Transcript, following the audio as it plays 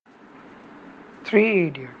Three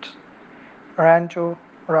idiots, Rancho,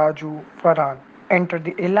 Raju, Farhan, enter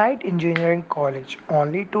the elite engineering college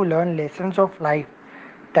only to learn lessons of life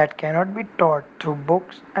that cannot be taught through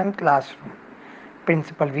books and classroom.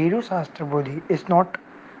 Principal Viru Sastrabodhi is not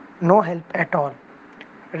no help at all.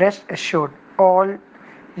 Rest assured, all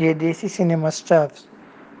ये देसी cinema stuffs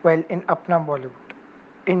well in Apna Bollywood.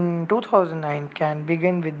 In 2009 can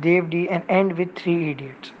begin with Dev D and end with Three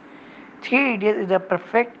Idiots. Three Idiots is a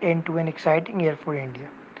perfect end to an exciting year for India.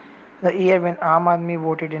 The year when Aam Aadmi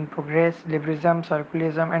voted in progress, liberalism,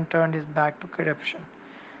 circularism and turned his back to corruption.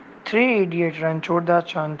 Three Idiots, Ranchorda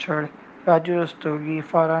Chanchad, Raju Rastogi,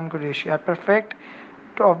 Farhan Qureshi are perfect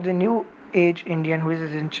of the new age Indian who is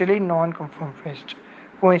essentially non-conformist,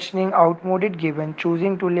 questioning outmoded given,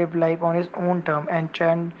 choosing to live life on his own term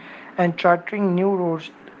and charting new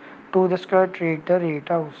roads to the skirt rate, the rate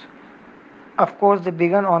house. Of course, they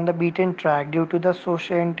began on the beaten track due to the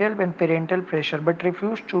societal and parental pressure, but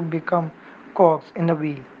refused to become cogs in the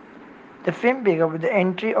wheel. The film began with the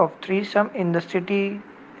entry of threesome in the city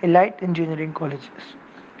elite engineering colleges.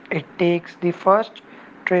 It takes the first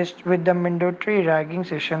tryst with the mandatory ragging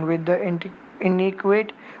session with the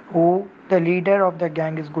inequate who the leader of the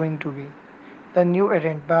gang is going to be. The new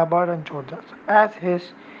errant Baba Ranchodas, as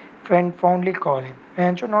his friend fondly call him.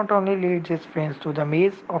 Rancho not only leads his friends to the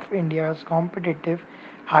maze of India's competitive,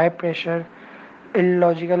 high pressure,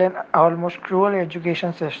 illogical and almost cruel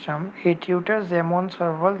education system, he tutors them on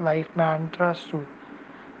several life mantras too,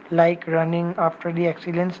 like running after the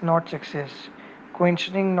excellence, not success,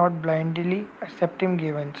 questioning, not blindly accepting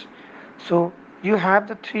givens. So you have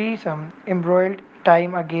the threesome embroiled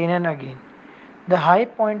time again and again. The high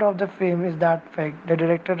point of the film is that fact the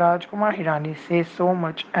director Rajkumar Hirani says so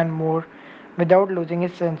much and more without losing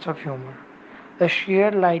his sense of humor. The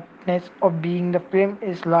sheer lightness of being the film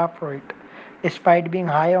is laugh right, despite being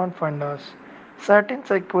high on fundas. Certain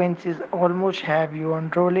sequences almost have you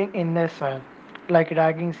on rolling in their style, like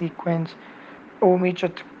ragging sequence, Omi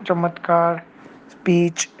Chamatkar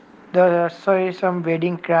speech, the sorry some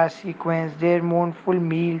wedding crash sequence, their mournful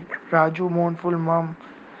meal, Raju mournful mum,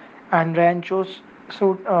 and Rancho's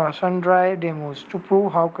sun-dry demos to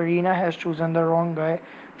prove how Karina has chosen the wrong guy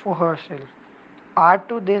for herself. Add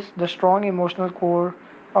to this the strong emotional core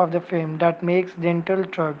of the film that makes gentle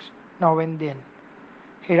tugs now and then.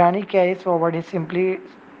 Hirani carries forward his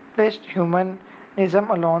simplest humanism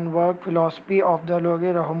alone work philosophy of the Loge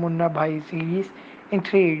Raho Munna Bhai series in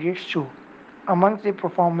Three Idiots 2. Amongst the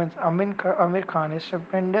performance, Amir Khan is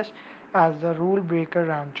stupendous as the rule breaker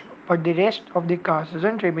Rancho, but the rest of the cast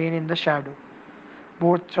doesn't remain in the shadow.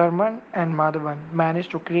 Both Sharman and Madhavan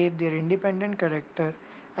managed to create their independent character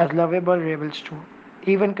as lovable rebels too.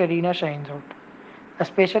 Even Karina shines out. A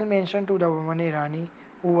special mention to the woman Irani,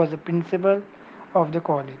 who was the principal of the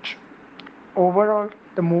college. Overall,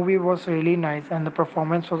 the movie was really nice and the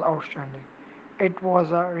performance was outstanding. It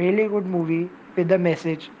was a really good movie with a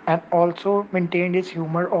message and also maintained its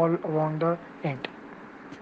humor all along the end.